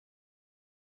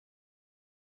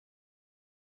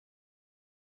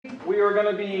We are going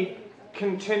to be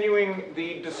continuing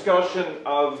the discussion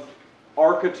of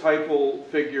archetypal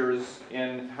figures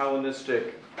in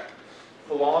Hellenistic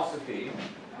philosophy,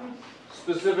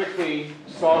 specifically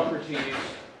Socrates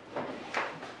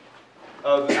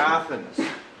of Athens.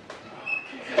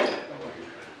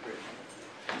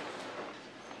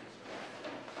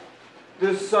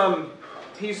 This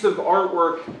piece of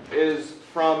artwork is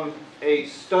from a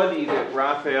study that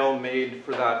Raphael made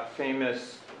for that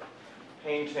famous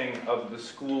painting of the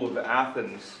School of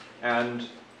Athens, and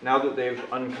now that they've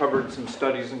uncovered some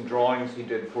studies and drawings he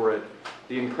did for it,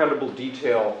 the incredible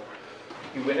detail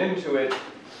he went into it,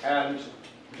 and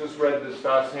just read this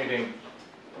fascinating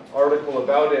article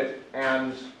about it,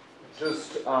 and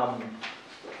just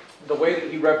the way that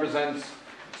he represents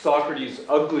Socrates'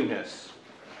 ugliness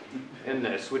in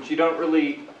this, which you don't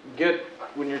really get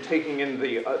when you're taking in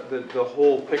the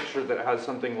whole picture that has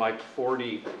something like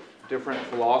 40 different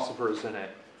philosophers in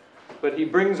it. But he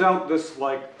brings out this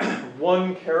like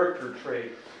one character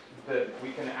trait that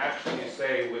we can actually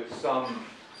say with some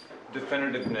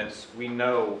definitiveness we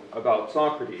know about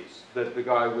Socrates, that the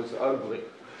guy was ugly.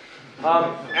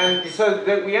 And so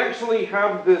that we actually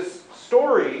have this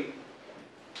story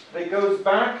that goes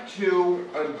back to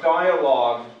a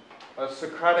dialogue, a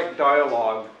Socratic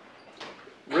dialogue,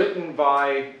 written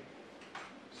by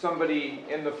somebody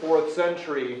in the 4th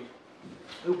century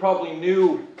who probably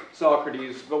knew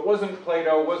Socrates, but wasn't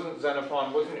Plato, wasn't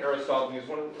Xenophon, wasn't Aristophanes,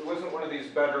 wasn't one of these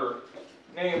better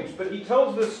names. But he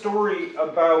tells this story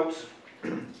about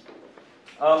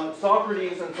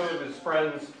Socrates and some of his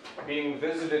friends being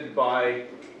visited by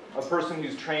a person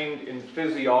who's trained in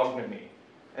physiognomy.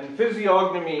 And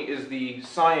physiognomy is the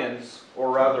science,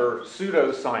 or rather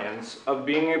pseudoscience, of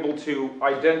being able to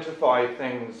identify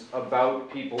things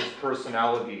about people's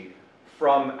personality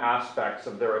from aspects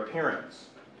of their appearance.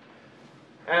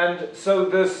 And so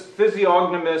this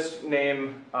physiognomist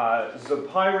named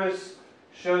Zopyrus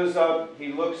shows up, he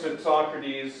looks at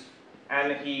Socrates,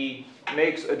 and he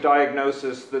makes a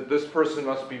diagnosis that this person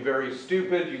must be very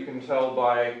stupid. You can tell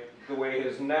by the way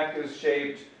his neck is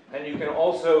shaped, and you can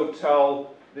also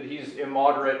tell that he's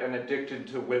immoderate and addicted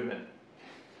to women.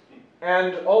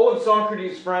 And all of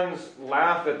Socrates' friends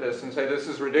laugh at this and say, this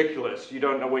is ridiculous. You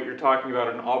don't know what you're talking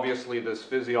about, and obviously this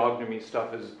physiognomy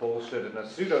stuff is bullshit and a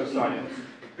pseudoscience,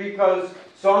 because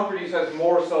Socrates has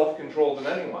more self-control than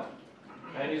anyone,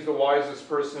 and he's the wisest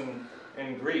person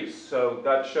in Greece, so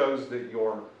that shows that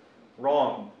you're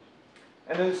wrong.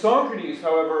 And then Socrates,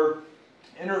 however,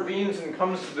 intervenes and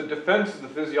comes to the defense of the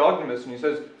physiognomist, and he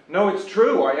says, no, it's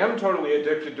true, I am totally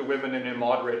addicted to women and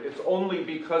immoderate. It's only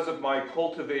because of my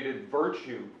cultivated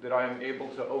virtue that I am able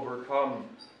to overcome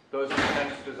those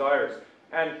intense desires.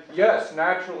 And yes,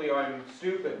 naturally I'm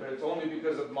stupid, but it's only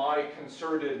because of my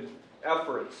concerted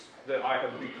efforts that I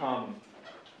have become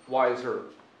wiser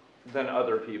than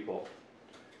other people.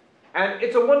 And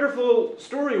it's a wonderful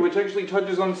story which actually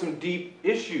touches on some deep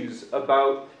issues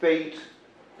about fate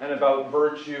and about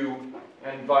virtue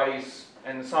and vice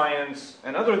and science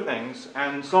and other things,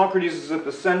 and Socrates is at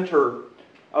the center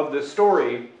of this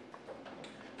story,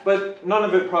 but none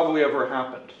of it probably ever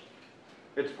happened.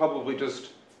 It's probably just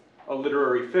a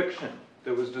literary fiction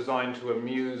that was designed to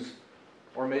amuse,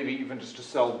 or maybe even just to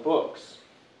sell books.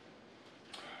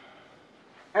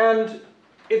 And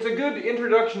it's a good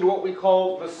introduction to what we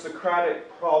call the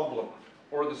Socratic problem,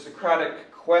 or the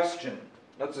Socratic question.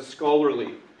 That's a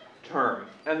scholarly term.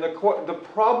 And the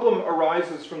problem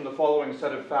arises from the following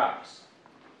set of facts.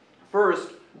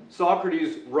 First,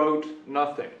 Socrates wrote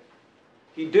nothing.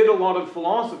 He did a lot of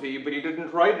philosophy, but he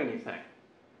didn't write anything.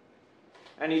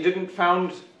 And he didn't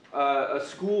found a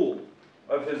school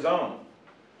of his own.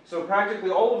 So practically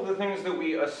all of the things that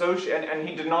we associate, and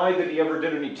he denied that he ever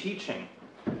did any teaching.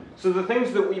 So the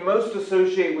things that we most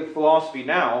associate with philosophy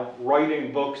now,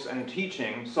 writing books and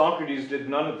teaching, Socrates did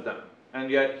none of them.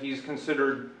 And yet he's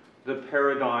considered the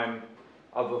paradigm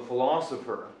of a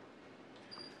philosopher.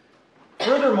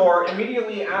 Furthermore,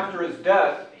 immediately after his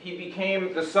death, he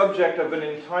became the subject of an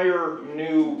entire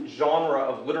new genre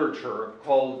of literature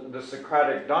called the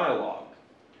Socratic dialogue.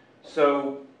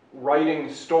 So,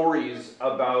 writing stories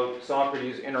about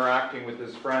Socrates interacting with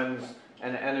his friends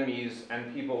and enemies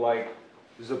and people like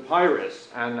Zopyrus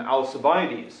and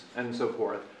Alcibiades and so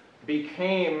forth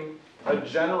became a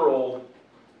general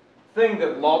thing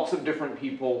that lots of different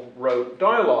people wrote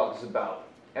dialogues about.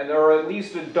 And there are at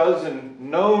least a dozen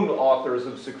known authors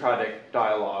of Socratic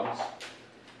dialogues,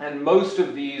 and most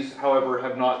of these, however,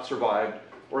 have not survived,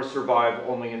 or survive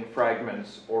only in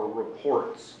fragments or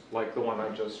reports, like the one I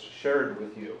just shared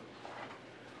with you.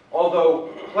 Although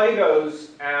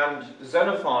Plato's and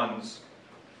Xenophon's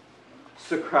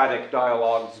Socratic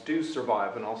dialogues do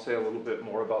survive, and I'll say a little bit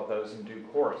more about those in due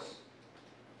course.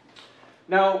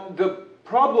 Now, the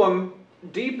problem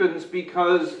deepens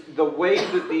because the way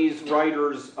that these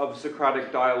writers of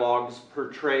Socratic dialogues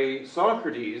portray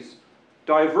Socrates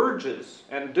diverges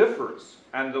and differs,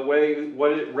 and the way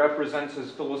what it represents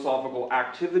as philosophical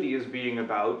activity as being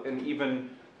about, and even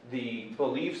the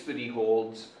beliefs that he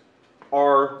holds,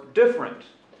 are different.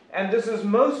 And this is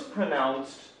most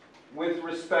pronounced with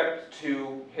respect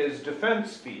to his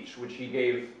defense speech, which he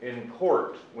gave in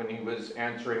court when he was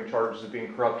answering charges of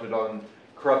being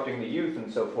corrupting the youth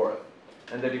and so forth,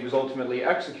 and that he was ultimately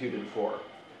executed for.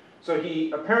 So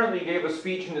he apparently gave a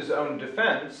speech in his own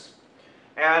defense,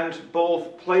 and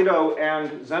both Plato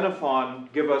and Xenophon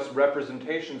give us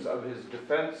representations of his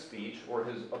defense speech, or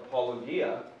his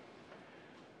apologia,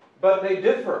 but they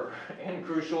differ in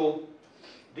crucial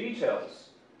details.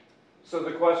 So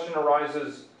the question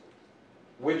arises,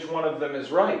 which one of them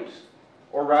is right?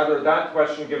 Or rather, that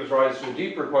question gives rise to a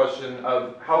deeper question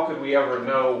of how could we ever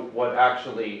know what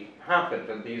actually happened?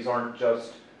 And these aren't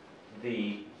just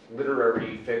the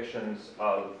literary fictions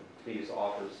of these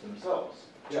authors themselves.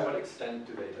 To what extent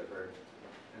do they differ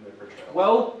in their portrayal?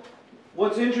 Well,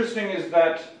 what's interesting is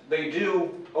that they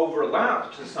do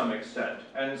overlap to some extent.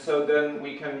 And so then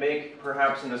we can make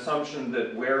perhaps an assumption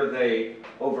that where they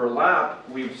overlap,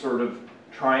 we've sort of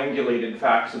triangulated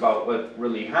facts about what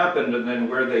really happened, and then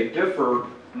where they differ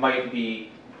might be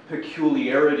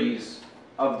peculiarities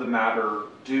of the matter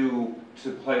due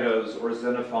to Plato's or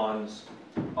Xenophon's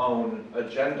own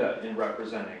agenda in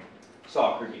representing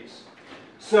Socrates.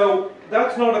 So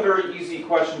that's not a very easy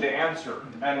question to answer,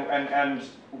 and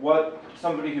what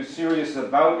somebody who's serious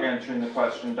about answering the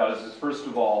question does is, first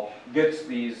of all, gets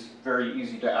these very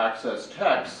easy to access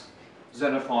texts,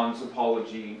 Xenophon's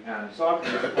Apology and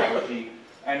Socrates' Apology,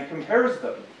 and compares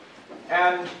them.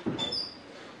 And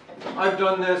I've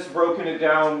done this, broken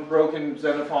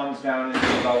Xenophon's down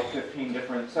into about 15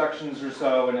 different sections or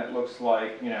so, and it looks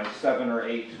like, 7 or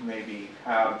 8 maybe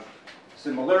have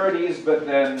similarities, but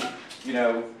then,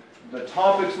 the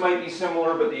topics might be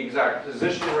similar, but the exact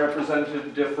position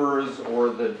represented differs, or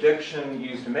the diction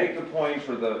used to make the point,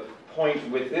 or the point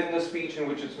within the speech in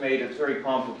which it's made. It's very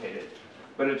complicated.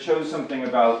 But it shows something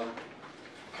about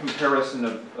comparison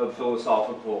of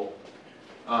philosophical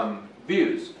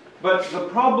views. But the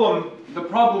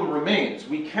problem remains.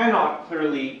 We cannot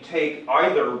clearly take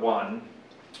either one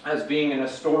as being an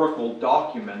historical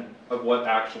document of what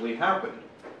actually happened,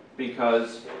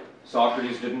 because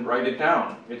Socrates didn't write it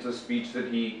down. It's a speech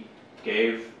that he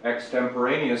gave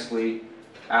extemporaneously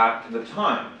at the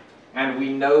time. And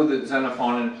we know that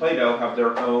Xenophon and Plato have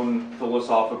their own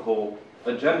philosophical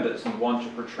agendas and want to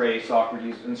portray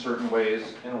Socrates in certain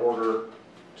ways in order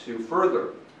to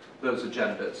further those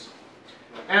agendas.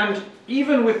 And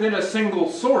even within a single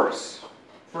source,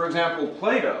 for example,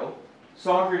 Plato,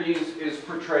 Socrates is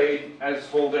portrayed as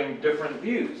holding different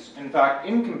views, in fact,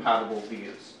 incompatible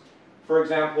views. For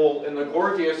example, in the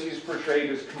Gorgias, he's portrayed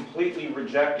as completely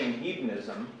rejecting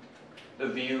hedonism, the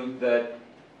view that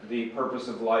the purpose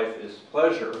of life is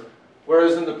pleasure,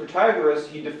 whereas in the Protagoras,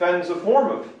 he defends a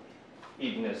form of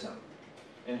hedonism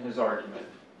in his argument.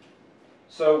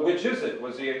 So which is it?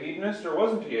 Was he a hedonist or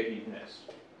wasn't he a hedonist?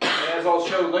 And as I'll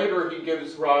show later, he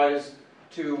gives rise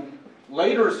to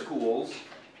later schools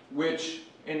which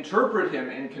interpret him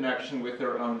in connection with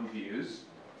their own views.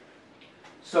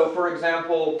 So for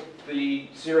example, the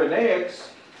Cyrenaics,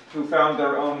 who found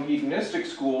their own hedonistic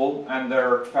school, and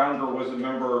their founder was a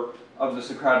member of the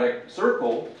Socratic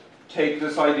circle, take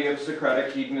this idea of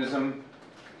Socratic hedonism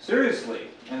seriously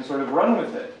and sort of run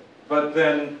with it. But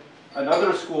then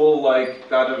another school like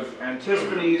that of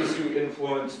Antisthenes, who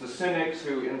influenced the Cynics,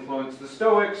 who influenced the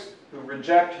Stoics, who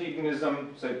reject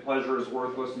hedonism, say pleasure is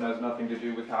worthless and has nothing to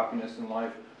do with happiness in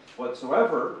life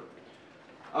whatsoever,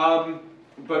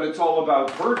 but it's all about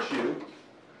virtue,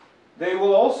 they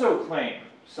will also claim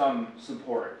some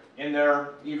support in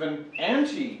their even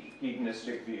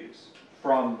anti-hedonistic views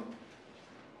from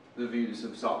the views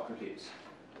of Socrates.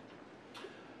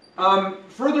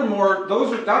 Furthermore,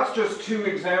 that's just two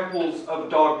examples of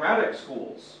dogmatic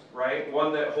schools, right?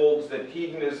 One that holds that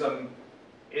hedonism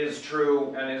is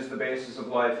true and is the basis of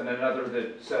life, and another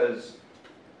that says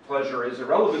pleasure is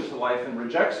irrelevant to life and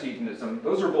rejects hedonism.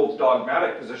 Those are both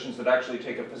dogmatic positions that actually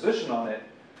take a position on it.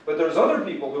 But there's other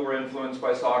people who were influenced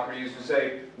by Socrates who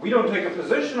say, we don't take a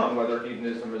position on whether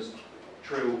hedonism is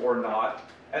true or not.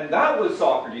 And that was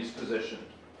Socrates' position,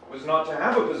 was not to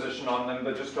have a position on them,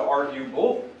 but just to argue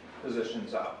both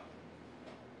positions out.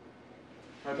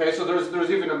 Okay, so there's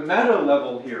even a meta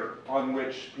level here on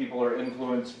which people are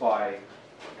influenced by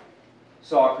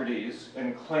Socrates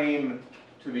and claim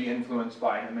to be influenced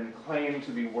by him and claim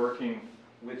to be working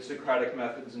with Socratic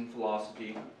methods in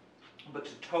philosophy, but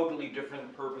to totally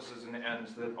different purposes and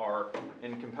ends that are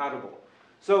incompatible.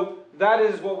 So that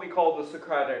is what we call the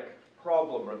Socratic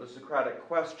problem, or the Socratic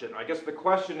question. I guess the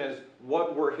question is,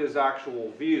 what were his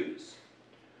actual views?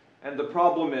 And the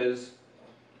problem is,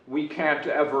 we can't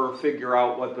ever figure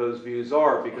out what those views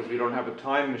are because we don't have a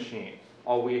time machine.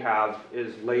 All we have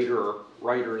is later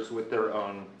writers with their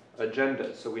own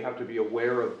agendas. So we have to be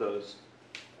aware of those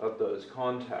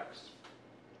contexts.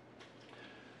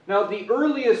 Now, the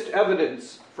earliest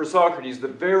evidence for Socrates, the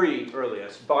very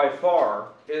earliest by far,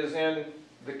 is in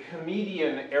the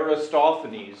comedian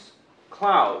Aristophanes'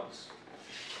 Clouds,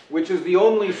 which is the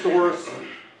only source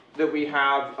that we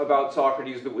have about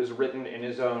Socrates that was written in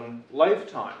his own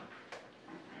lifetime.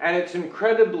 And it's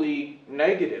incredibly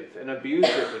negative and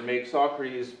abusive and makes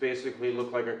Socrates basically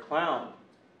look like a clown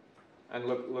and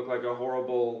look like a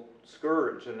horrible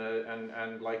scourge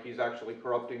and like he's actually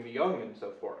corrupting the young and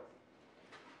so forth.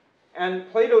 And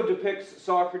Plato depicts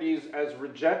Socrates as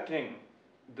rejecting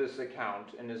this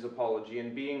account in his Apology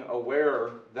and being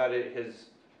aware that it has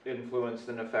influenced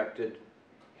and affected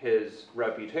his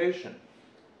reputation.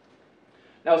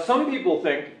 Now, some people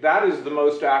think that is the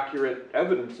most accurate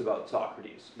evidence about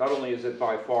Socrates. Not only is it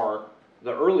by far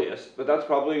the earliest, but that's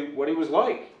probably what he was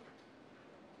like.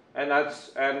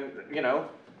 And you know,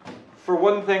 for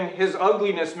one thing, his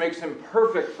ugliness makes him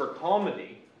perfect for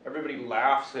comedy. Everybody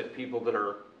laughs at people that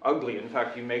are ugly. In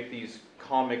fact, you make these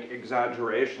comic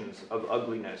exaggerations of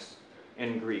ugliness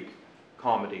in Greek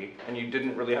comedy, and you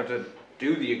didn't really have to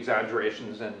do the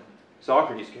exaggerations in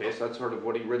Socrates' case. That's sort of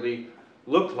what he really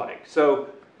looked like.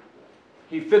 So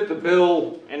he fit the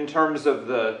bill in terms of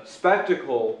the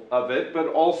spectacle of it, but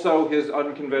also his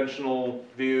unconventional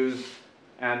views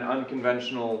and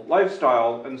unconventional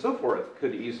lifestyle and so forth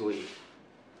could easily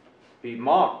be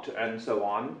mocked and so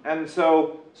on. And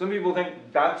so some people think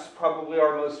that's probably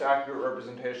our most accurate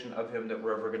representation of him that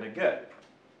we're ever going to get.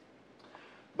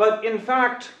 But in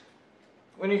fact,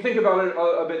 when you think about it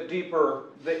a bit deeper,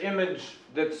 the image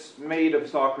that's made of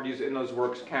Socrates in those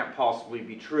works can't possibly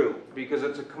be true, because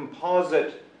it's a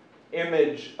composite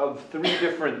image of three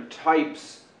different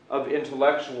types of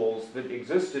intellectuals that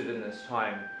existed in this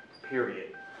time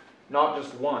period, not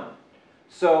just one.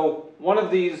 So one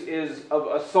of these is of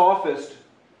a sophist.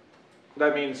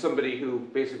 That means somebody who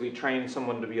basically trained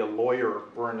someone to be a lawyer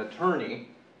or an attorney.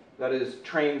 That is,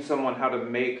 train someone how to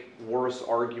make worse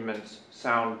arguments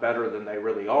sound better than they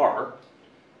really are.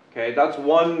 Okay, that's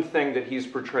one thing that he's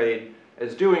portrayed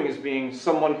as doing, is being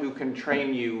someone who can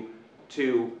train you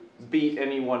to beat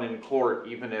anyone in court,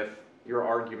 even if your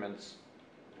argument's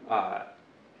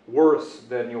worse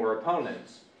than your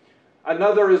opponent's.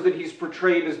 Another is that he's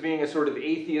portrayed as being a sort of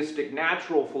atheistic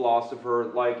natural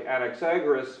philosopher like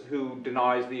Anaxagoras, who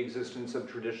denies the existence of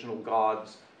traditional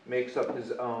gods, makes up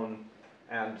his own,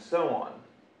 and so on.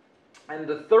 And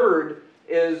the third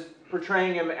is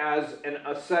portraying him as an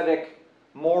ascetic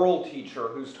moral teacher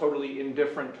who's totally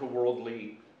indifferent to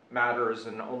worldly matters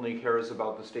and only cares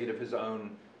about the state of his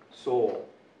own soul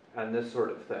and this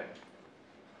sort of thing.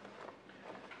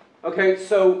 Okay,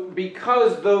 so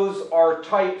because those are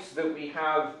types that we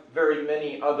have very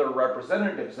many other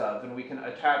representatives of, and we can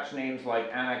attach names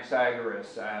like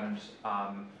Anaxagoras and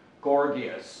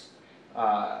Gorgias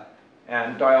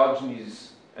and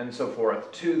Diogenes and so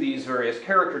forth to these various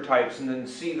character types, and then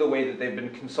see the way that they've been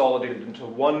consolidated into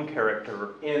one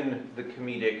character in the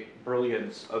comedic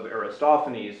brilliance of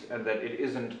Aristophanes, and that it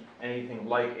isn't anything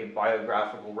like a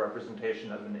biographical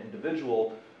representation of an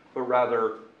individual, but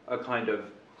rather a kind of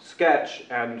sketch,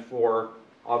 and for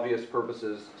obvious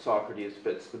purposes, Socrates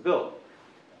fits the bill.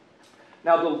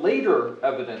 Now, the later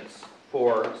evidence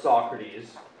for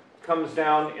Socrates comes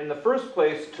down in the first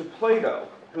place to Plato,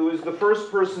 who is the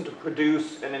first person to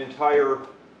produce an entire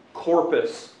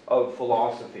corpus of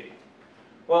philosophy.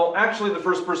 Well, actually, the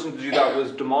first person to do that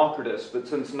was Democritus, but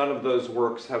since none of those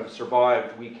works have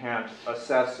survived, we can't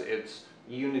assess its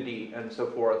unity and so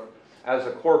forth as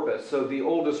a corpus. So the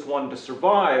oldest one to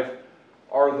survive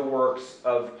are the works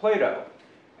of Plato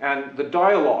and the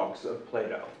dialogues of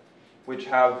Plato, which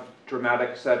have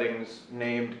dramatic settings,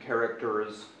 named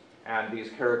characters, and these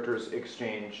characters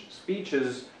exchange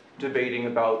speeches debating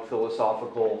about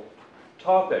philosophical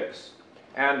topics.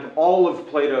 And all of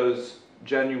Plato's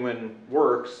genuine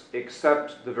works,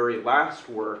 except the very last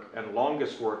work and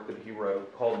longest work that he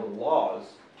wrote, called the Laws,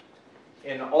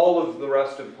 in all of the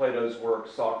rest of Plato's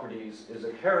works, Socrates is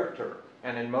a character,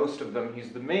 and in most of them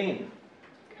he's the main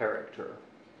character.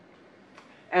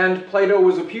 And Plato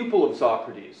was a pupil of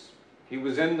Socrates. He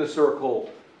was in the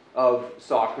circle of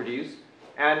Socrates,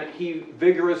 and he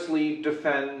vigorously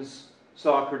defends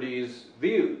Socrates'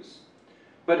 views.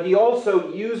 But he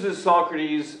also uses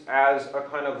Socrates as a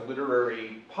kind of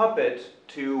literary puppet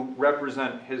to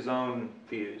represent his own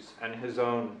views and his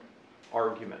own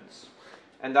arguments.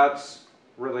 And that's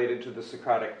related to the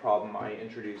Socratic problem I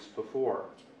introduced before.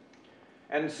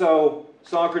 And so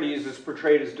Socrates is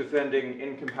portrayed as defending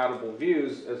incompatible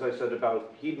views, as I said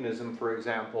about hedonism, for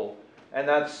example, and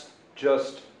that's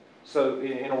just so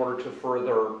in order to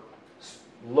further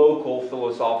local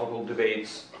philosophical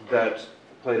debates that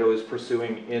Plato is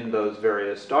pursuing in those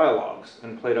various dialogues.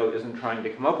 And Plato isn't trying to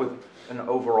come up with an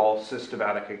overall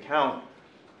systematic account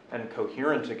and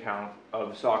coherent account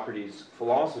of Socrates'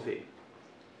 philosophy.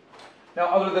 Now,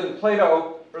 other than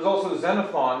Plato, there's also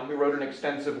Xenophon, who wrote an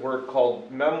extensive work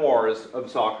called Memoirs of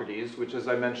Socrates, which, as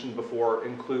I mentioned before,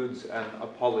 includes an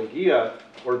apologia,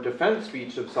 or defense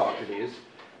speech of Socrates.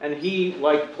 And he,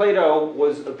 like Plato,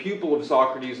 was a pupil of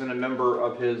Socrates and a member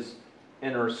of his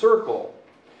inner circle.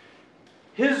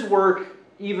 His work,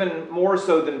 even more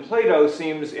so than Plato,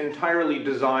 seems entirely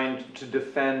designed to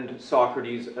defend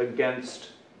Socrates against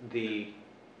the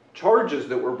charges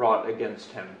that were brought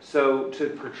against him. So to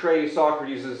portray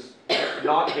Socrates as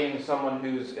not being someone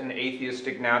who's an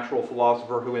atheistic natural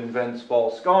philosopher who invents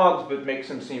false gods, but makes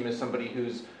him seem as somebody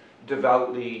who's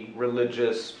devoutly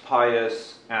religious,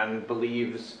 pious, and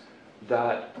believes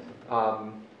that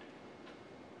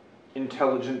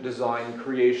intelligent design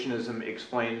creationism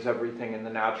explains everything in the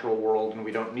natural world and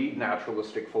we don't need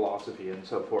naturalistic philosophy and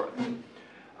so forth.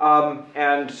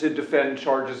 And to defend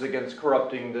charges against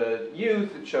corrupting the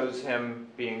youth, it shows him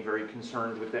being very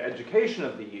concerned with the education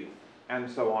of the youth, and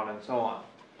so on and so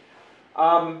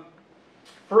on.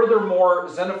 Furthermore,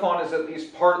 Xenophon is at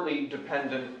least partly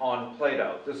dependent on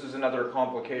Plato. This is another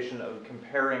complication of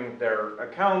comparing their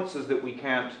accounts, is that we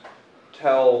can't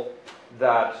tell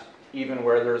that even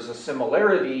where there's a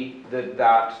similarity,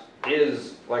 that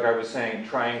is, like I was saying,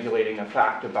 triangulating a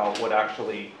fact about what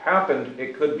actually happened.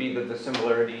 It could be that the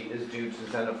similarity is due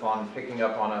to Xenophon picking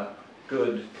up on a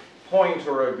good point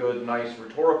or a good, nice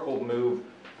rhetorical move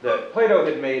that Plato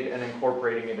had made and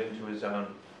incorporating it into his own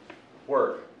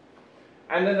work.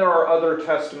 And then there are other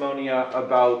testimonia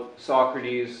about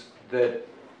Socrates that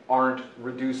aren't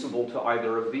reducible to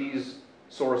either of these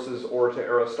sources or to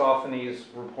Aristophanes'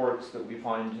 reports that we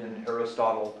find in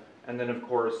Aristotle, and then of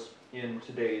course in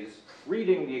today's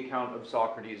reading the account of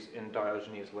Socrates in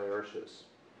Diogenes Laertius,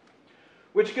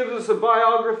 which gives us a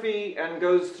biography and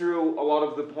goes through a lot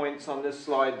of the points on this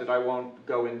slide that I won't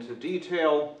go into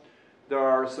detail. There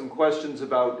are some questions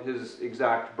about his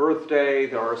exact birthday.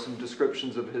 There are some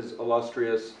descriptions of his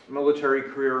illustrious military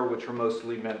career, which are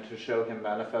mostly meant to show him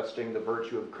manifesting the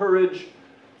virtue of courage.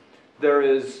 There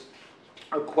is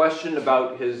a question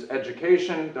about his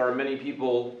education. There are many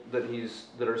people that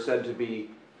are said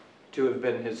to have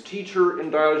been his teacher in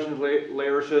Diogenes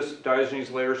Laertius. Diogenes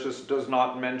Laertius does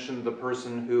not mention the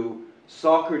person who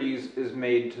Socrates is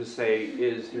made to say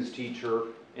is his teacher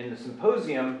in the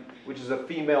Symposium, which is a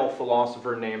female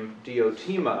philosopher named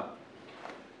Diotima,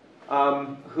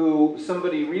 who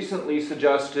somebody recently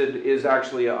suggested is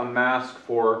actually a mask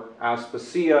for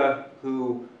Aspasia,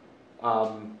 who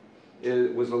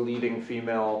was a leading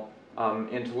female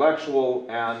intellectual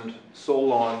and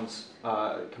Solon's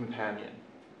companion.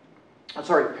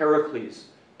 Sorry, Pericles'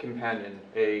 companion,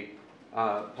 a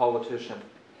politician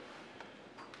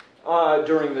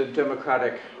during the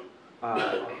democratic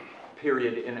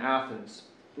period in Athens.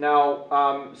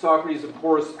 Now, Socrates, of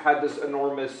course, had this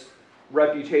enormous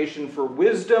reputation for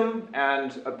wisdom,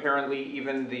 and apparently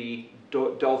even the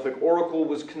Delphic oracle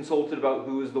was consulted about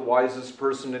who is the wisest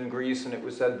person in Greece, and it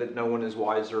was said that no one is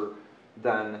wiser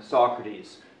than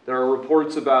Socrates. There are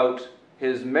reports about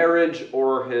his marriage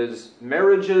or his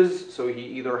marriages, so he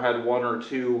either had one or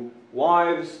two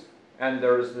wives, and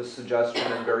there's this suggestion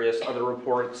in various other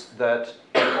reports that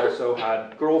he also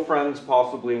had girlfriends,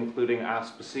 possibly including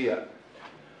Aspasia.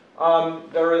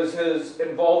 There is his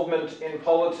involvement in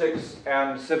politics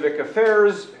and civic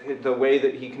affairs, the way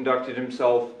that he conducted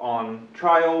himself on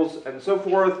trials and so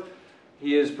forth.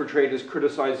 He is portrayed as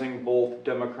criticizing both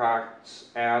democrats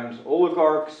and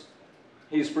oligarchs.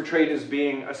 He's portrayed as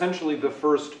being essentially the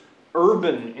first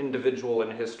urban individual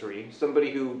in history,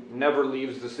 somebody who never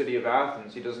leaves the city of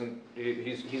Athens.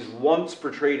 He's once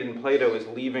portrayed in Plato as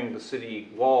leaving the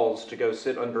city walls to go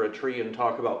sit under a tree and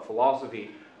talk about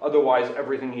philosophy. Otherwise,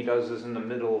 everything he does is in the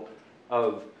middle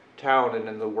of town and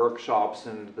in the workshops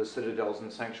and the citadels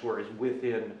and sanctuaries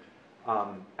within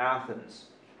Athens.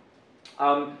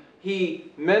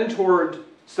 He mentored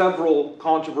several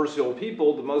controversial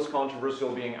people, the most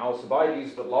controversial being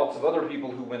Alcibiades, but lots of other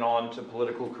people who went on to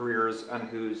political careers and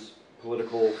whose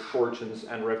political fortunes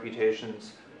and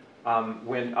reputations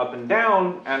went up and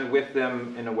down, and with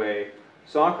them, in a way,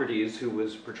 Socrates, who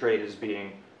was portrayed as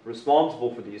being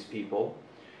responsible for these people.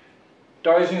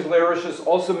 Diogenes Laertius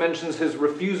also mentions his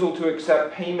refusal to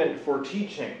accept payment for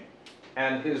teaching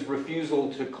and his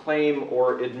refusal to claim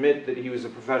or admit that he was a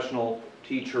professional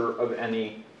teacher of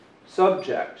any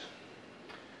subject.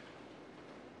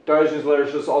 Diogenes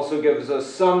Laertius also gives us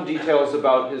some details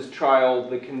about his trial,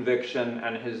 the conviction,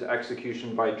 and his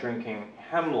execution by drinking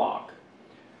hemlock.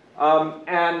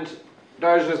 And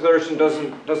Diogenes Laertius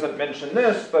doesn't mention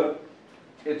this, but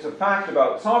it's a fact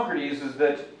about Socrates is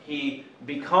that he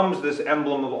becomes this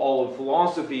emblem of all of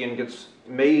philosophy and gets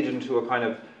made into a kind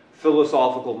of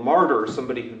philosophical martyr,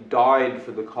 somebody who died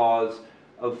for the cause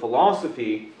of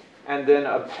philosophy, and then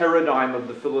a paradigm of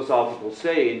the philosophical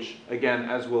sage, again,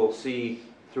 as we'll see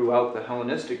throughout the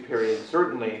Hellenistic period,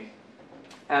 certainly.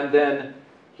 And then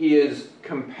he is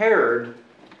compared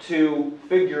to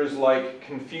figures like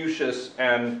Confucius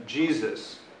and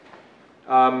Jesus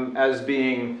as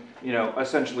being,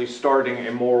 essentially starting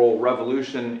a moral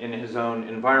revolution in his own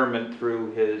environment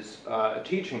through his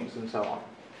teachings and so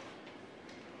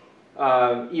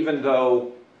on. Even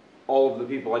though all of the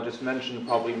people I just mentioned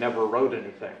probably never wrote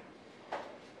anything.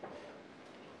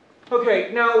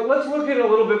 Okay, now let's look at a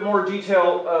little bit more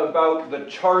detail about the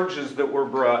charges that were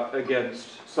brought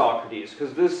against Socrates,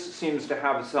 because this seems to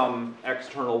have some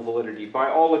external validity. By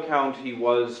all account, he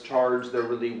was charged, there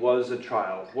really was a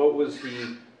trial. What was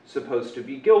he supposed to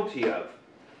be guilty of?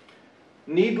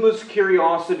 Needless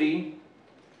curiosity,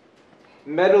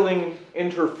 meddling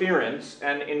interference,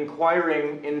 and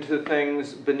inquiring into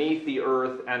things beneath the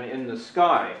earth and in the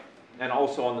sky, and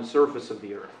also on the surface of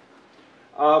the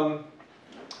earth.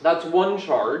 That's one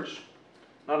charge,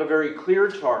 not a very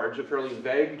clear charge, a fairly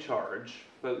vague charge,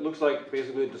 but it looks like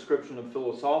basically a description of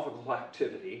philosophical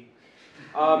activity.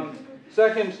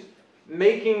 Second,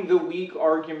 making the weak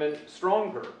argument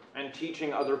stronger and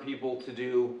teaching other people to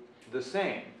do the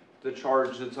same, the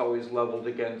charge that's always leveled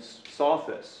against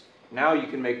sophists. Now you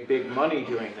can make big money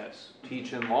doing this,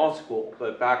 teach in law school,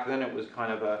 but back then it was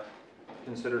kind of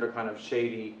considered a kind of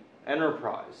shady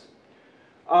enterprise.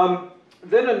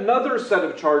 Then another set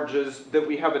of charges that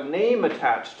we have a name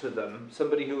attached to them,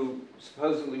 somebody who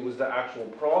supposedly was the actual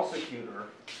prosecutor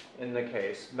in the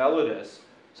case, Melodus.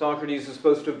 Socrates is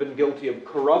supposed to have been guilty of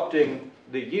corrupting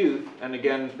the youth, and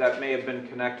again, that may have been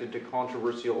connected to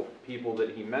controversial people that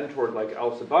he mentored, like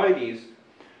Alcibiades,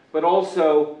 but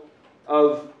also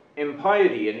of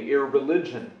impiety and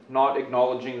irreligion, not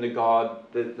acknowledging the God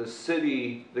that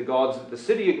the gods that the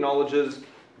city acknowledges,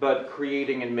 but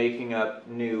creating and making up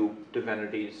new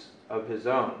divinities of his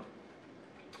own.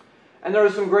 And there are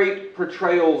some great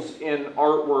portrayals in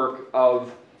artwork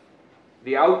of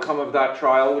the outcome of that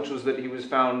trial, which was that he was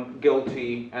found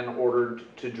guilty and ordered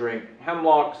to drink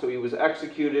hemlock, so he was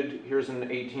executed. Here's in the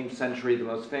 18th century, the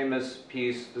most famous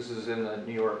piece. This is in the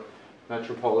New York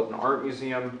Metropolitan Art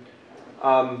Museum.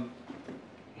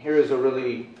 Here is a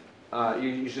really,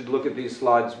 you should look at these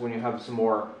slides when you have some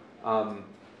more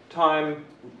time.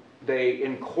 They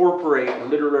incorporate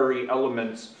literary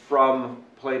elements from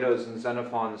Plato's and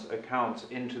Xenophon's accounts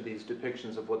into these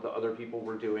depictions of what the other people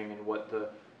were doing and what the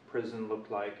prison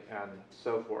looked like and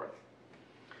so forth.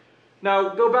 Now,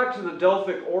 go back to the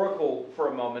Delphic Oracle for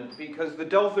a moment, because the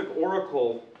Delphic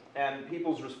Oracle and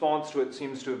people's response to it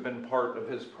seems to have been part of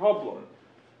his problem.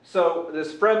 So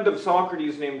this friend of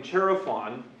Socrates named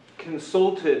Chaerephon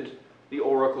consulted the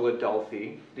oracle at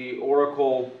Delphi. The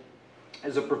oracle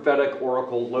is a prophetic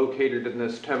oracle located in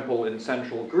this temple in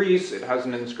central Greece. It has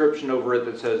an inscription over it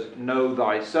that says, "Know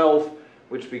thyself,"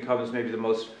 which becomes maybe the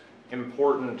most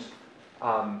important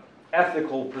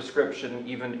ethical prescription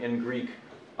even in Greek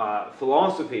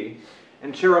philosophy.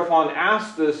 And Chaerephon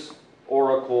asked this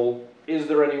oracle, is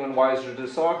there anyone wiser than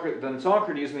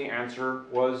Socrates? And the answer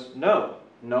was no.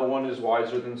 No one is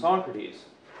wiser than Socrates.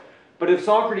 But if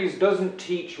Socrates doesn't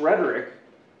teach rhetoric,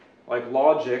 like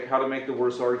logic, how to make the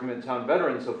worst argument sound better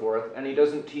and so forth, and he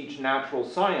doesn't teach natural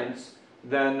science,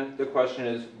 then the question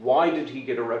is, why did he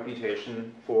get a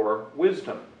reputation for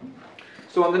wisdom?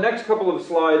 So on the next couple of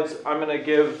slides, I'm going to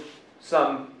give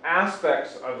some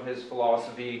aspects of his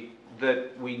philosophy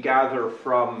that we gather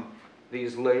from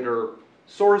these later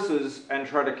sources and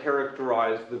try to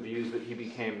characterize the views that he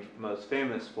became most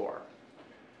famous for.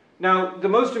 Now, the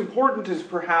most important is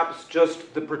perhaps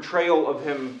just the portrayal of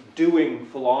him doing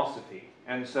philosophy,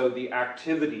 and so the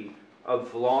activity of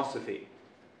philosophy.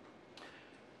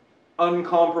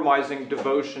 uncompromising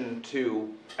devotion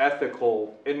to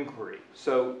ethical inquiry.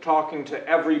 So talking to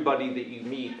everybody that you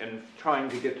meet and trying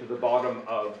to get to the bottom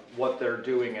of what they're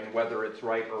doing and whether it's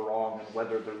right or wrong and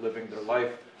whether they're living their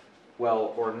life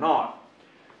well or not.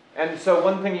 And so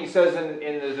one thing he says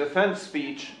in the defense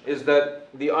speech is that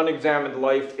the unexamined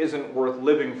life isn't worth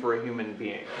living for a human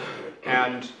being.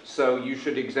 And so you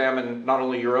should examine not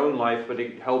only your own life, but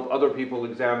help other people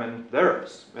examine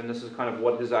theirs. And this is kind of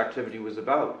what his activity was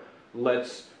about.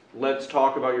 Let's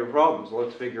talk about your problems.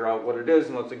 Let's figure out what it is,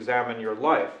 and let's examine your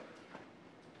life.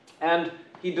 And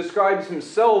he describes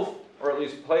himself, or at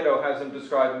least Plato has him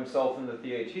describe himself in the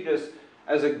Theaetetus,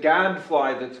 as a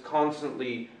gadfly that's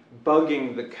constantly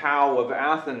bugging the cow of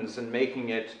Athens and making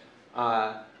it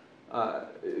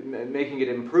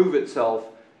improve itself,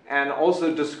 and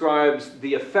also describes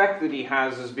the effect that he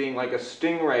has as being like a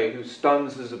stingray who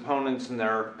stuns his opponents, and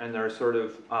they're sort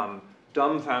of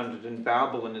dumbfounded and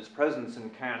babble in his presence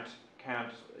and can't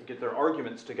get their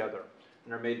arguments together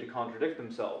and are made to contradict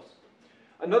themselves.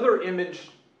 Another image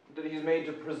that he's made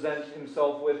to present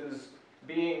himself with is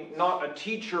being not a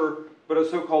teacher, but a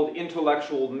so-called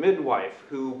intellectual midwife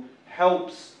who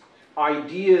helps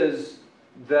ideas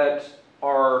that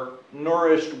are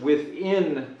nourished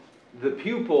within the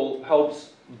pupil,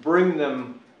 helps bring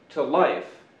them to life.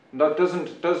 That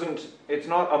it's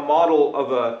not a model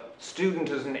of a student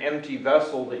as an empty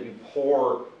vessel that you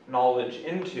pour knowledge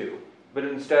into, but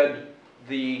instead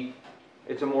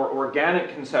it's a more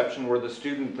organic conception where the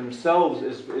student themselves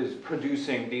is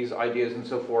producing these ideas and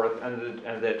so forth, and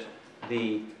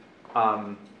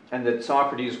that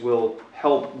Socrates will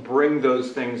help bring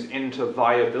those things into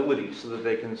viability so that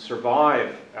they can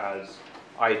survive as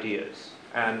ideas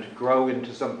and grow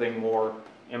into something more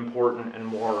important and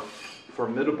more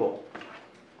formidable.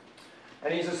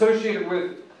 And he's associated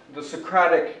with the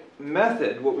Socratic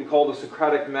method, what we call the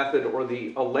Socratic method, or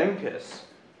the elenchus,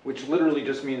 which literally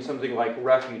just means something like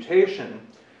refutation,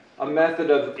 a method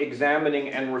of examining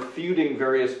and refuting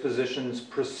various positions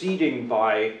proceeding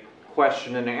by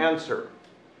question and answer.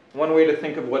 One way to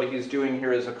think of what he's doing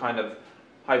here is a kind of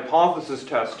hypothesis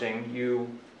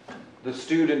testing. The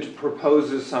student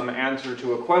proposes some answer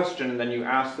to a question, and then you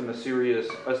ask them a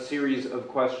series of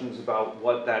questions about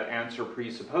what that answer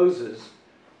presupposes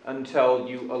until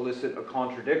you elicit a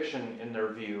contradiction in their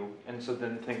view, and so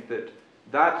then think that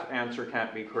that answer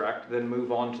can't be correct, then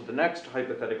move on to the next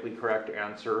hypothetically correct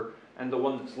answer, and the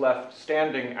one that's left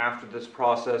standing after this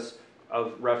process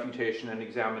of refutation and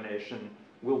examination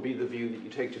will be the view that you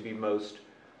take to be most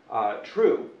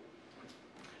true.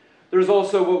 There's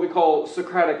also what we call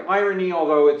Socratic irony,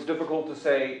 although it's difficult to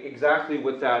say exactly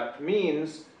what that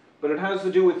means, but it has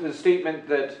to do with his statement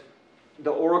that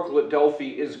the oracle at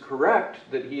Delphi is correct,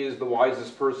 that he is the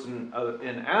wisest person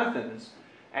in Athens,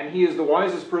 and he is the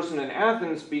wisest person in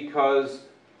Athens because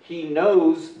he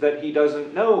knows that he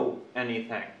doesn't know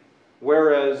anything,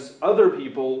 whereas other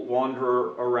people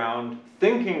wander around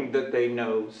thinking that they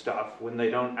know stuff when they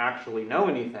don't actually know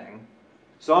anything.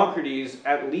 Socrates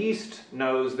at least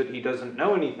knows that he doesn't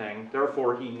know anything,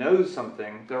 therefore he knows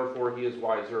something, therefore he is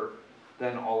wiser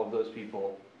than all of those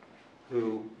people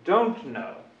who don't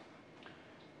know.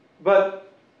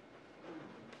 But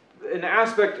an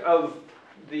aspect of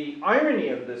the irony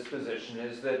of this position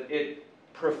is that it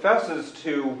professes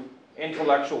to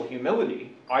intellectual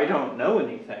humility. I don't know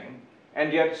anything,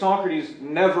 and yet Socrates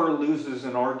never loses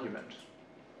an argument.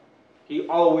 He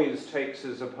always takes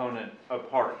his opponent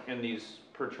apart in these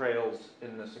portrayals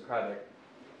in the Socratic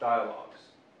dialogues.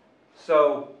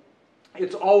 So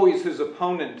it's always his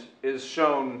opponent is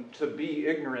shown to be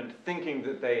ignorant, thinking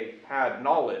that they had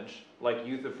knowledge, like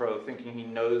Euthyphro thinking he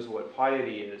knows what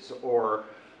piety is, or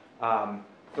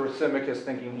Thrasymachus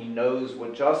thinking he knows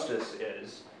what justice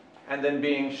is, and then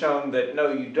being shown that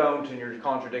no, you don't, and you're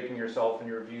contradicting yourself, and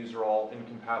your views are all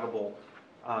incompatible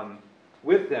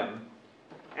with them.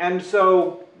 And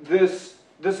so this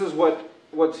is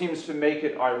what seems to make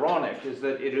it ironic, is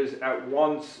that it is at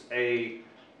once a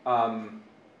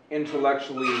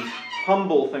intellectually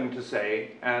humble thing to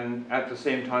say, and at the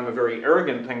same time a very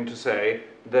arrogant thing to say,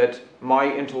 that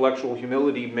my intellectual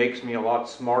humility makes me a lot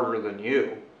smarter than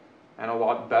you, and a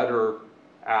lot better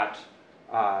at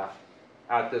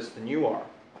this than you are.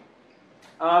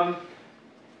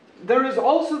 There is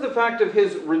also the fact of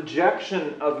his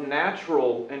rejection of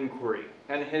natural inquiry,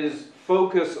 and his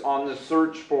focus on the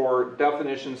search for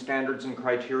definition, standards, and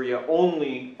criteria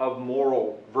only of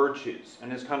moral virtues,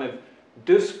 and his kind of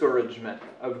discouragement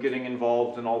of getting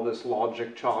involved in all this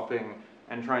logic chopping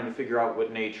and trying to figure out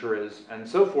what nature is and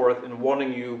so forth, and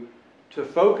wanting you to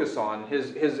focus on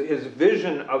his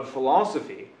vision of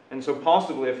philosophy. And so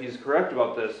possibly, if he's correct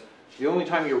about this, The only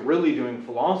time you're really doing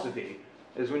philosophy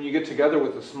is when you get together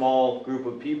with a small group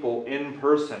of people in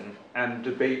person and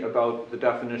debate about the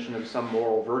definition of some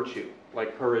moral virtue,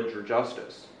 like courage or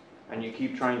justice, and you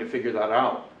keep trying to figure that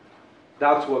out.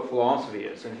 That's what philosophy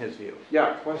is, in his view.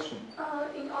 Yeah, question?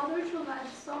 In order to let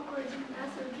Socrates'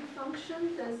 method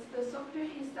function, does the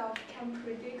Socrates himself can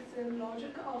predict the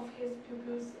logic of his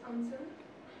pupil's answer?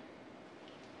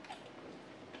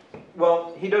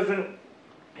 Well, he doesn't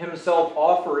himself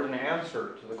offer an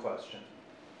answer to the question,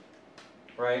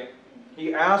 right?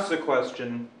 He asks a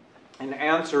question, an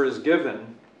answer is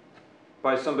given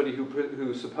by somebody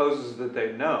who supposes that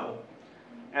they know,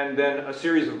 and then a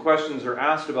series of questions are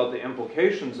asked about the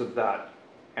implications of that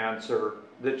answer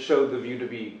that show the view to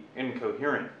be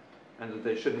incoherent, and that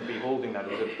they shouldn't be holding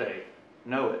that as if they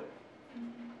know it.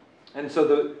 And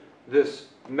so this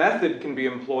method can be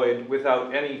employed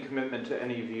without any commitment to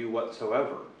any view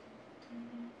whatsoever.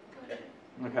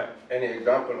 Okay. Any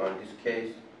example on this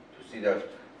case to see that,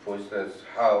 for instance,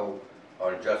 how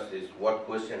on justice, what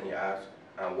question he asked,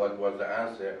 and what was the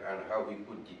answer, and how he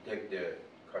could detect the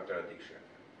contradiction?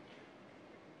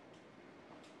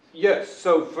 Yes,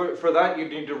 so for that you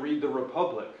need to read The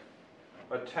Republic,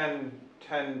 a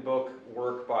 10-book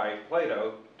work by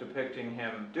Plato depicting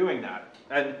him doing that.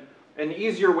 And an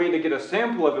easier way to get a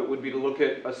sample of it would be to look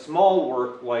at a small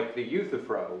work like the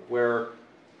Euthyphro, where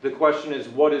the question is,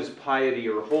 what is piety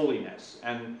or holiness?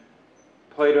 And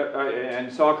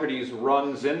Socrates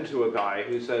runs into a guy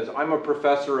who says, I'm a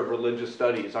professor of religious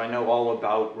studies. I know all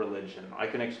about religion. I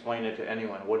can explain it to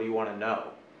anyone. What do you want to know?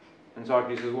 And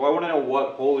Socrates says, well, I want to know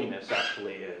what holiness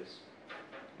actually is.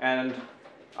 And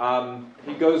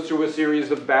he goes through a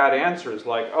series of bad answers,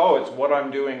 like, oh, it's what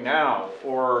I'm doing now,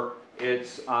 or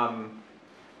it's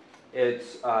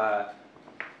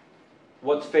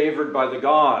what's favored by the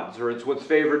gods, or it's what's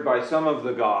favored by some of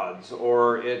the gods,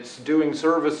 or it's doing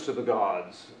service to the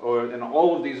gods, and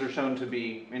all of these are shown to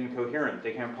be incoherent.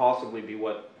 They can't possibly be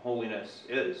what holiness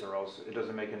is, or else it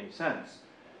doesn't make any sense.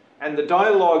 And the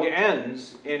dialogue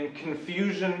ends in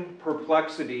confusion,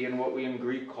 perplexity, and what we in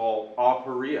Greek call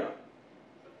aporia.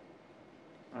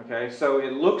 Okay, so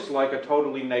it looks like a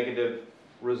totally negative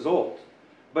result.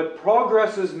 But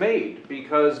progress is made,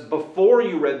 because before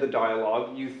you read the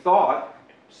dialogue, you thought,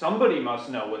 somebody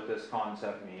must know what this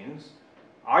concept means.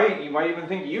 You might even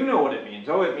think you know what it means.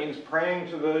 Oh, it means praying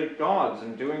to the gods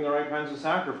and doing the right kinds of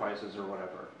sacrifices or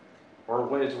whatever.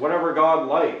 Or it's whatever God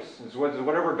likes. It's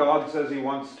whatever God says he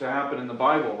wants to happen in the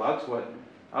Bible. That's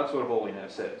what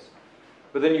holiness is.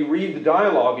 But then you read the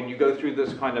dialogue and you go through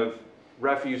this kind of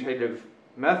refutative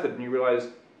method and you realize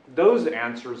those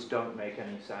answers don't make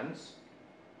any sense.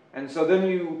 And so then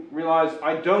you realize,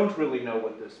 I don't really know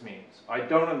what this means. I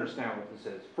don't understand what this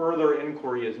is. Further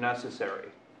inquiry is necessary.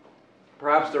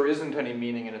 Perhaps there isn't any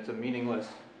meaning and it's a meaningless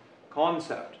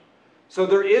concept. So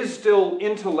there is still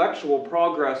intellectual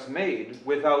progress made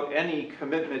without any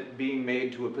commitment being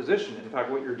made to a position. In fact,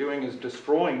 what you're doing is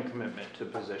destroying commitment to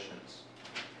positions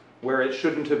where it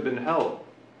shouldn't have been held,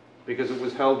 because it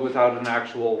was held without an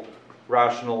actual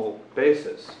rational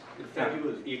basis. It said he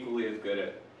was equally as good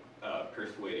at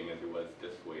persuading as he was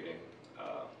dissuading.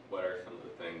 What are some of the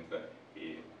things that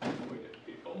he persuaded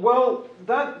people? Well,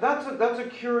 that's a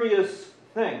curious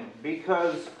thing,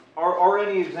 because are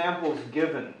any examples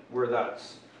given where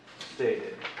that's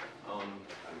stated?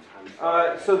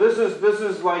 So this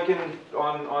is like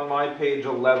on my page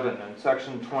 11 in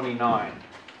section 29.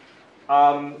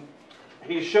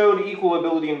 He showed equal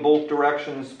ability in both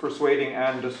directions, persuading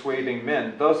and dissuading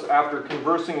men. Thus, after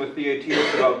conversing with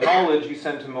Theaetetus about knowledge, he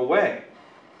sent him away,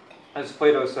 as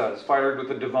Plato says, fired with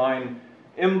a divine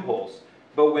impulse.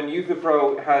 But when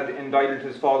Euthyphro had indicted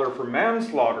his father for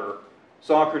manslaughter,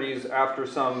 Socrates, after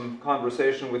some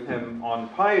conversation with him on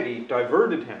piety,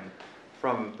 diverted him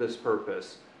from this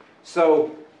purpose.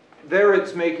 So there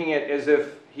it's making it as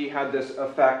if he had this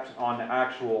effect on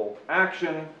actual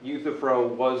action. Euthyphro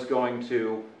was going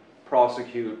to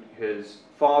prosecute his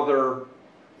father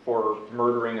for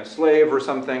murdering a slave or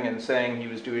something, and saying he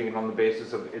was doing it on the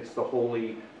basis of it's the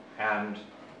holy and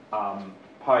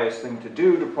pious thing to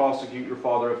do to prosecute your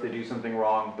father if they do something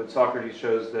wrong. But Socrates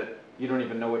shows that you don't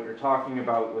even know what you're talking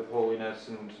about with holiness,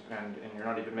 and you're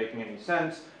not even making any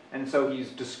sense. And so he's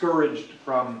discouraged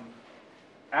from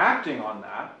acting on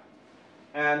that.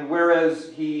 And whereas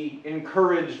he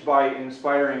encouraged by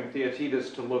inspiring Theaetetus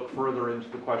to look further into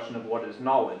the question of what is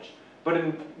knowledge.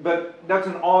 But that's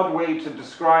an odd way to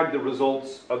describe the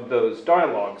results of those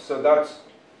dialogues. So that's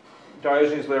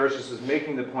Diogenes Laertius is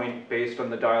making the point based on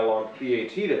the dialogue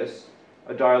Theaetetus,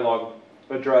 a dialogue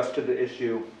addressed to the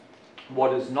issue,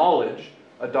 what is knowledge?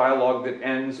 A dialogue that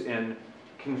ends in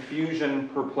confusion,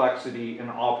 perplexity, and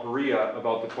aporia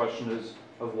about the question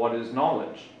of what is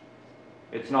knowledge.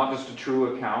 It's not just a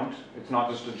true account. It's not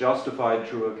just a justified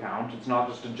true account. It's not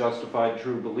just a justified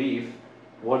true belief.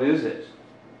 What is it?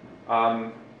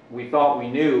 We thought we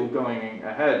knew going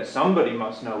ahead. Somebody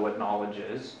must know what knowledge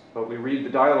is, but we read the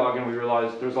dialogue and we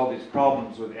realize there's all these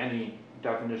problems with any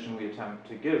definition we attempt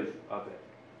to give of it.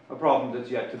 A problem that's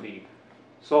yet to be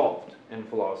solved in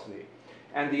philosophy.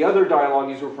 And the other dialogue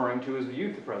he's referring to is the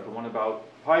Euthyphro, the one about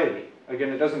piety. Again,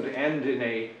 it doesn't end in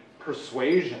a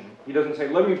persuasion. He doesn't say,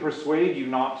 let me persuade you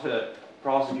not to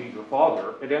prosecute your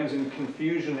father. It ends in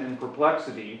confusion and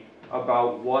perplexity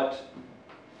about what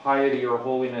piety or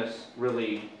holiness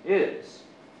really is.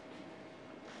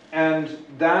 And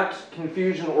that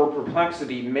confusion or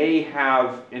perplexity may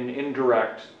have an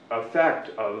indirect effect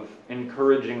of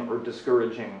encouraging or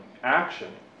discouraging action,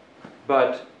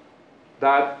 but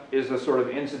that is a sort of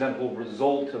incidental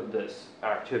result of this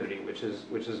activity, which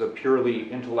is a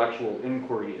purely intellectual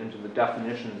inquiry into the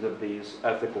definitions of these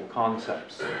ethical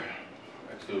concepts.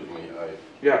 Excuse me,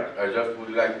 Yeah. I just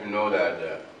would like to know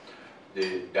that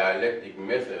the dialectic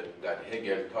method that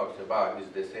Hegel talks about is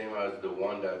the same as the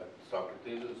one that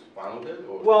Socrates founded,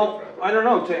 or Well, different? I don't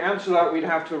know. To answer that, we'd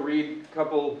have to read a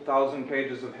couple thousand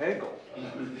pages of Hegel.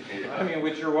 I mean,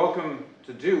 which you're welcome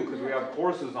to do because we have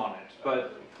courses on it.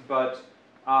 But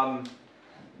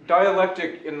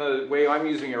dialectic, in the way I'm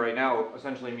using it right now,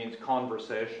 essentially means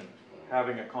conversation,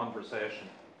 having a conversation,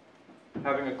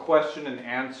 having a question and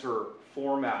answer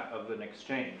format of an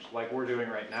exchange, like we're doing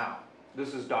right now.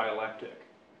 This is dialectic,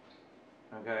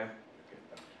 okay?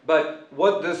 But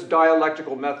what this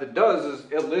dialectical method does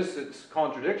is elicits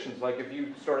contradictions. Like if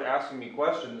you start asking me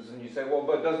questions and you say, well,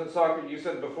 but doesn't Socrates, you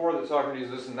said before that Socrates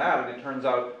this and that, and it turns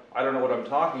out I don't know what I'm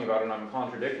talking about and I'm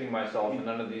contradicting myself and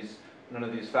none of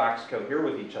these facts cohere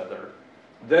with each other,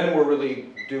 then we're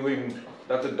really doing,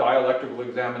 that's a dialectical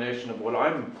examination of what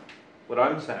I'm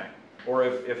saying. Or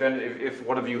if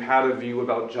one of you had a view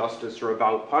about justice or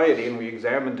about piety and we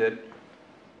examined it,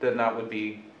 then that would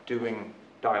be doing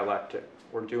dialectic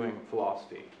or doing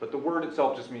philosophy. But the word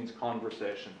itself just means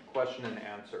conversation, question and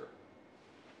answer.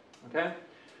 Okay?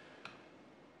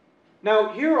 Now,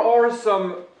 here are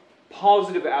some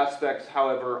positive aspects,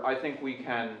 however, I think we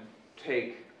can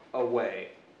take away.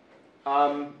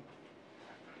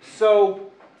 So,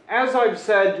 as I've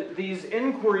said, these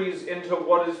inquiries into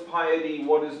what is piety,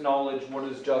 what is knowledge, what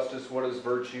is justice, what is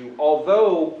virtue,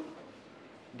 although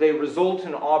they result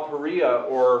in aporia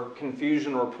or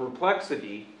confusion or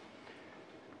perplexity,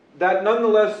 that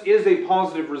nonetheless is a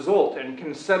positive result and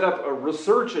can set up a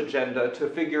research agenda to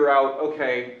figure out,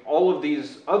 okay, all of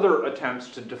these other attempts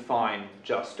to define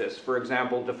justice, for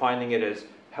example, defining it as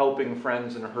helping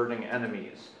friends and hurting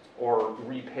enemies, or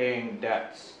repaying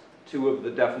debts, two of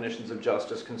the definitions of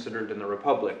justice considered in the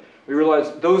Republic. We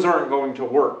realize those aren't going to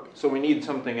work, so we need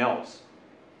something else.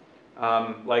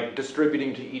 Like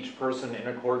distributing to each person in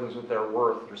accordance with their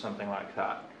worth or something like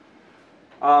that.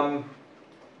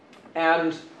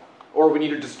 Or we need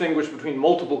to distinguish between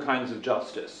multiple kinds of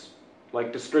justice,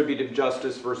 like distributive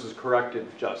justice versus corrective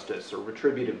justice, or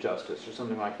retributive justice, or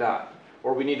something like that.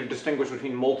 Or we need to distinguish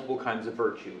between multiple kinds of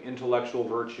virtue, intellectual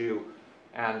virtue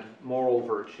and moral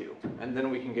virtue. And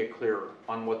then we can get clearer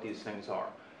on what these things are.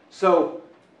 So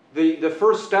the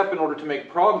first step in order to make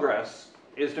progress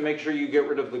is to make sure you get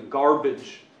rid of the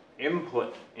garbage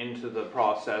input into the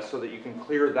process so that you can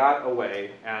clear that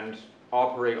away and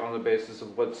operate on the basis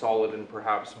of what's solid and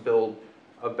perhaps build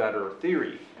a better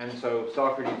theory. And so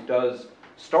Socrates does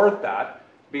start that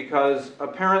because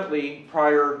apparently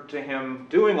prior to him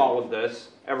doing all of this,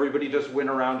 everybody just went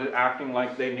around acting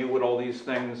like they knew what all these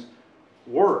things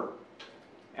were.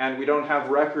 And we don't have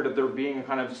record of there being a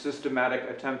kind of systematic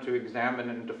attempt to examine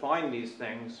and define these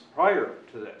things prior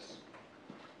to this.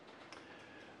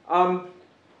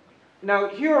 Now,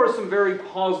 here are some very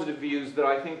positive views that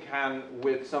I think can,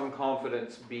 with some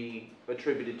confidence, be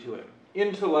attributed to him.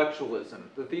 Intellectualism,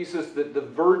 the thesis that the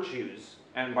virtues,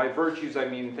 and by virtues I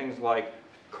mean things like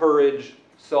courage,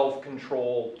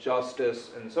 self-control,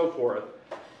 justice, and so forth,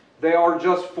 they are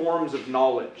just forms of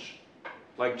knowledge.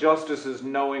 Like justice is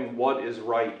knowing what is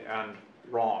right and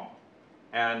wrong,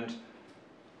 and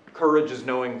courage is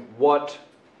knowing what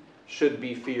should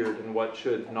be feared and what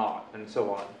should not, and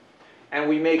so on. And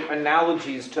we make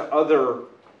analogies to other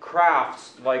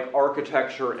crafts like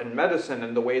architecture and medicine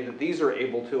and the way that these are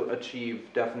able to achieve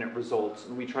definite results.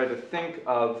 And we try to think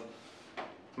of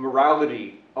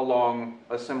morality along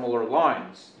a similar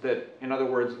lines. That, in other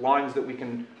words, lines that we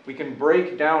can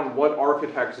break down what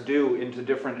architects do into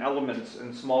different elements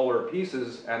and smaller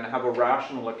pieces and have a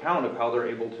rational account of how they're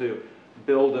able to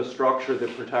build a structure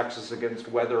that protects us against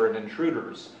weather and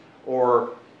intruders,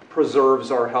 or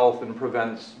preserves our health and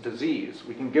prevents disease.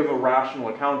 We can give a rational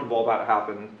account of all that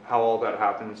how all that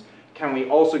happens. Can we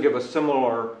also give a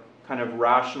similar kind of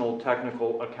rational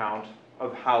technical account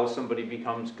of how somebody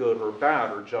becomes good or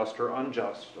bad, or just or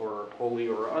unjust, or holy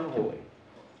or unholy?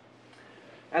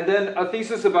 And then a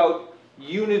thesis about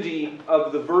unity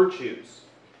of the virtues.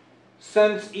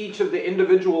 Since each of the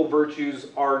individual virtues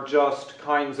are just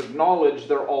kinds of knowledge,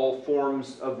 they're all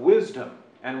forms of wisdom.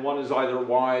 And one is either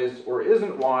wise or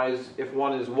isn't wise. If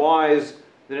one is wise,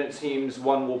 then it seems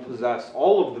one will possess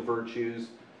all of the virtues.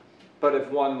 But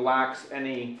if one lacks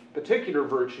any particular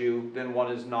virtue, then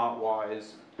one is not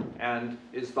wise and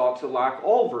is thought to lack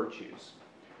all virtues.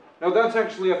 Now that's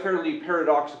actually a fairly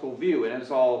paradoxical view, and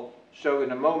as I'll show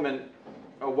in a moment,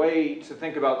 a way to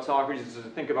think about Socrates is to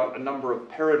think about a number of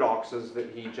paradoxes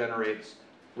that he generates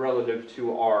relative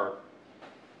to our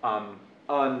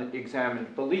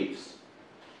unexamined beliefs.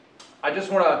 I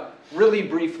just want to really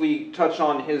briefly touch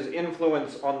on his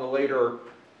influence on the later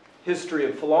history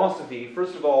of philosophy.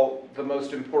 First of all, the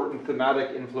most important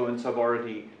thematic influence I've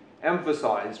already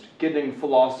emphasized, getting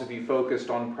philosophy focused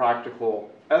on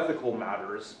practical ethical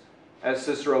matters. As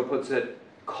Cicero puts it,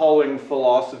 calling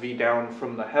philosophy down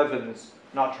from the heavens,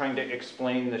 not trying to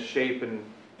explain the shape and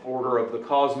order of the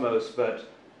cosmos, but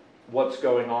what's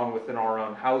going on within our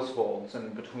own households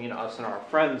and between us and our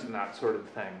friends and that sort of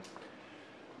thing.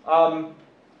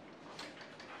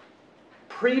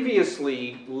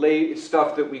 Previously,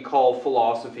 stuff that we call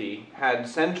philosophy had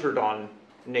centered on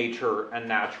nature and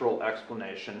natural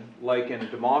explanation, like in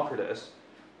Democritus,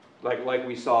 like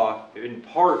we saw in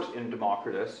part in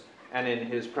Democritus, and in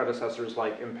his predecessors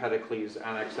like Empedocles,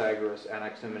 Anaxagoras,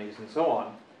 Anaximenes, and so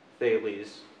on,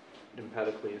 Thales,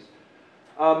 Empedocles.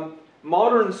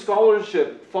 Modern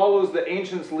scholarship follows the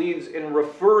ancients' leads in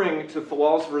referring to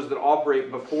philosophers that operate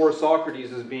before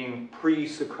Socrates as being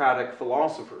pre-Socratic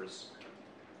philosophers.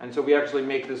 And so we actually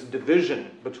make this division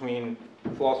between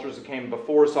philosophers that came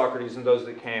before Socrates and those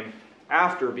that came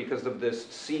after because of this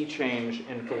sea change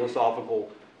in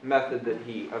philosophical method that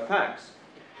he affects.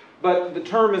 But the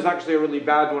term is actually a really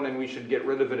bad one, and we should get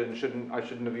rid of it, and I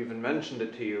shouldn't have even mentioned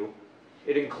it to you.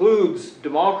 It includes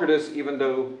Democritus, even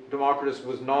though Democritus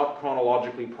was not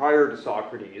chronologically prior to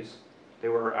Socrates. They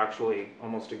were actually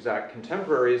almost exact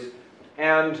contemporaries.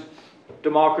 And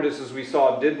Democritus, as we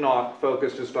saw, did not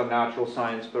focus just on natural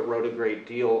science, but wrote a great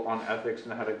deal on ethics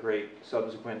and had a great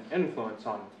subsequent influence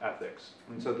on ethics.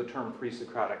 And so the term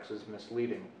pre-Socratics is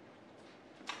misleading.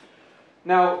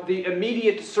 Now, the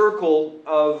immediate circle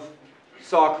of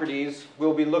Socrates,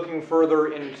 we'll be looking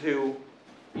further into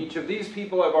each of these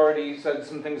people. I've already said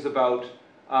some things about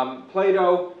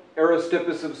Plato.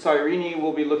 Aristippus of Cyrene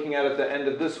we'll be looking at the end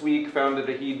of this week, founded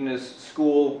a hedonist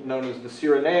school known as the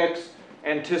Cyrenaics.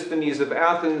 Antisthenes of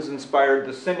Athens inspired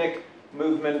the Cynic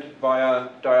movement via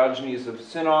Diogenes of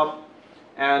Sinope.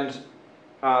 And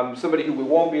somebody who we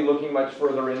won't be looking much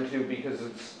further into because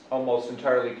it's almost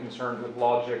entirely concerned with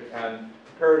logic and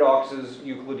paradoxes,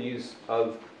 Euclides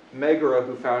of Megara,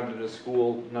 who founded a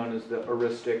school known as the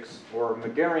Eristics or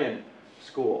Megarian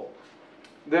school.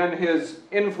 Then his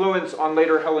influence on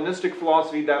later Hellenistic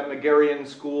philosophy, that Megarian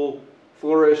school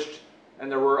flourished,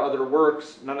 and there were other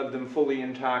works, none of them fully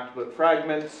intact but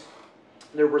fragments.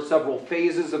 There were several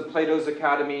phases of Plato's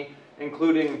academy,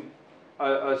 including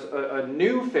a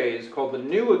new phase called the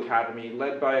New Academy,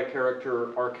 led by a character,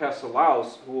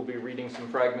 Arcesilaus, who we'll be reading some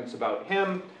fragments about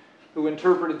him, who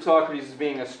interpreted Socrates as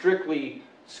being a strictly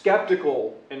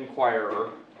skeptical inquirer,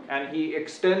 and he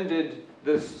extended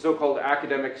this so-called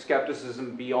academic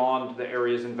skepticism beyond the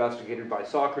areas investigated by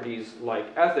Socrates, like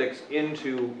ethics,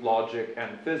 into logic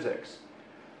and physics.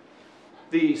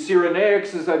 The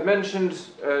Cyrenaics, as I've mentioned,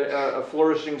 a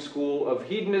flourishing school of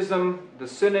hedonism. The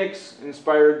Cynics,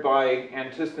 inspired by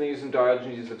Antisthenes and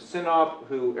Diogenes of Sinope,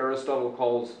 who Aristotle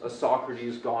calls a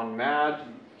Socrates gone mad.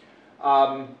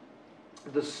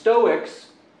 The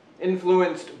Stoics,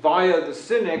 influenced via the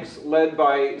Cynics, led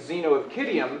by Zeno of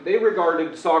Citium, they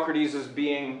regarded Socrates as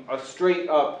being a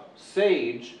straight-up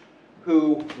sage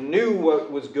who knew what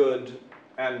was good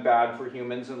and bad for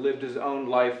humans and lived his own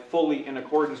life fully in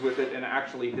accordance with it, and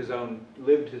actually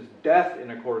lived his death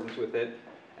in accordance with it.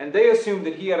 And they assumed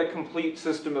that he had a complete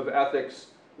system of ethics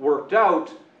worked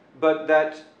out, but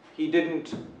that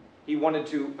he wanted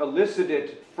to elicit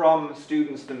it from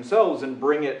students themselves and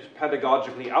bring it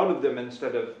pedagogically out of them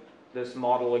instead of this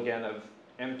model again of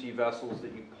empty vessels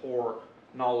that you pour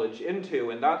knowledge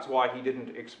into, and that's why he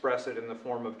didn't express it in the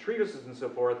form of treatises and so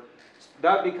forth.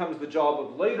 That becomes the job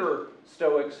of later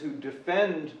Stoics who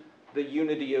defend the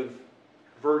unity of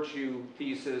virtue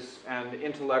thesis and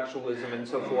intellectualism and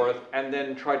so forth, and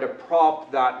then try to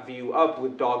prop that view up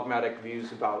with dogmatic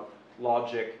views about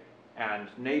logic and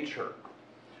nature.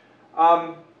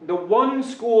 The one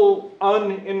school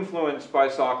uninfluenced by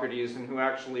Socrates and who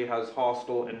actually has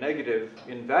hostile and negative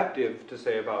invective to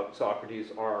say about Socrates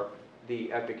are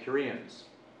the Epicureans.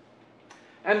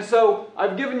 And so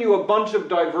I've given you a bunch of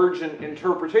divergent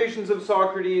interpretations of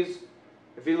Socrates.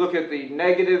 If you look at the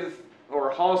negative or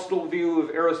hostile view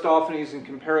of Aristophanes and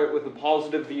compare it with the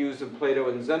positive views of Plato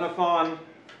and Xenophon,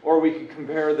 or we could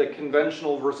compare the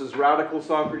conventional versus radical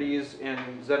Socrates in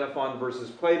Xenophon versus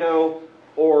Plato,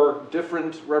 or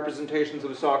different representations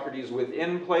of Socrates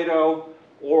within Plato,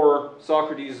 or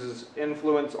Socrates'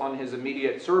 influence on his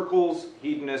immediate circles,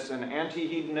 hedonists and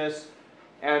anti-hedonists,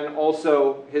 and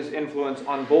also his influence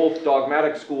on both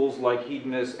dogmatic schools like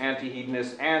hedonists,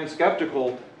 anti-hedonists, and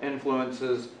skeptical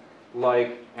influences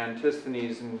like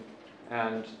Antisthenes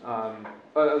and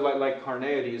like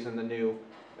Carneades in the New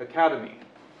Academy.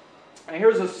 And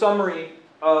here's a summary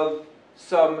of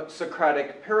some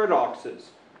Socratic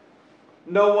paradoxes.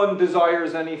 No one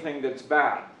desires anything that's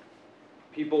bad.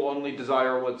 People only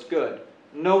desire what's good.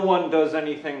 No one does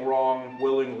anything wrong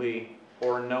willingly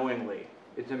or knowingly.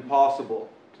 It's impossible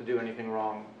to do anything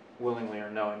wrong willingly or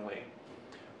knowingly.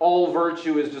 All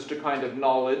virtue is just a kind of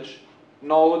knowledge.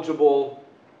 Knowledgeable,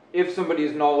 if somebody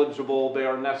is knowledgeable, they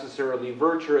are necessarily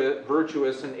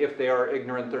virtuous, and if they are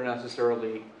ignorant, they're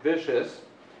necessarily vicious.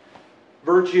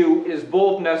 Virtue is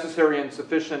both necessary and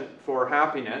sufficient for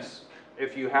happiness.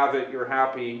 If you have it, you're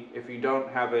happy. If you don't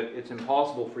have it, it's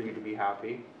impossible for you to be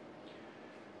happy.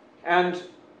 And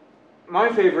my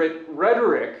favorite,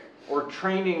 rhetoric, or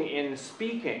training in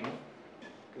speaking,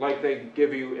 like they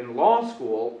give you in law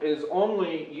school, is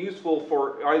only useful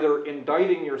for either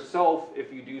indicting yourself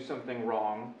if you do something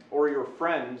wrong, or your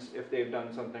friends if they've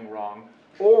done something wrong,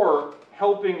 or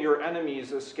helping your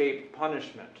enemies escape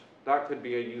punishment. That could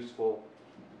be a useful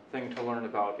thing to learn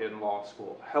about in law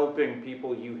school. Helping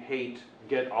people you hate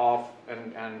get off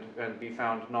and be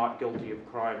found not guilty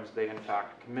of crimes they in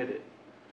fact committed.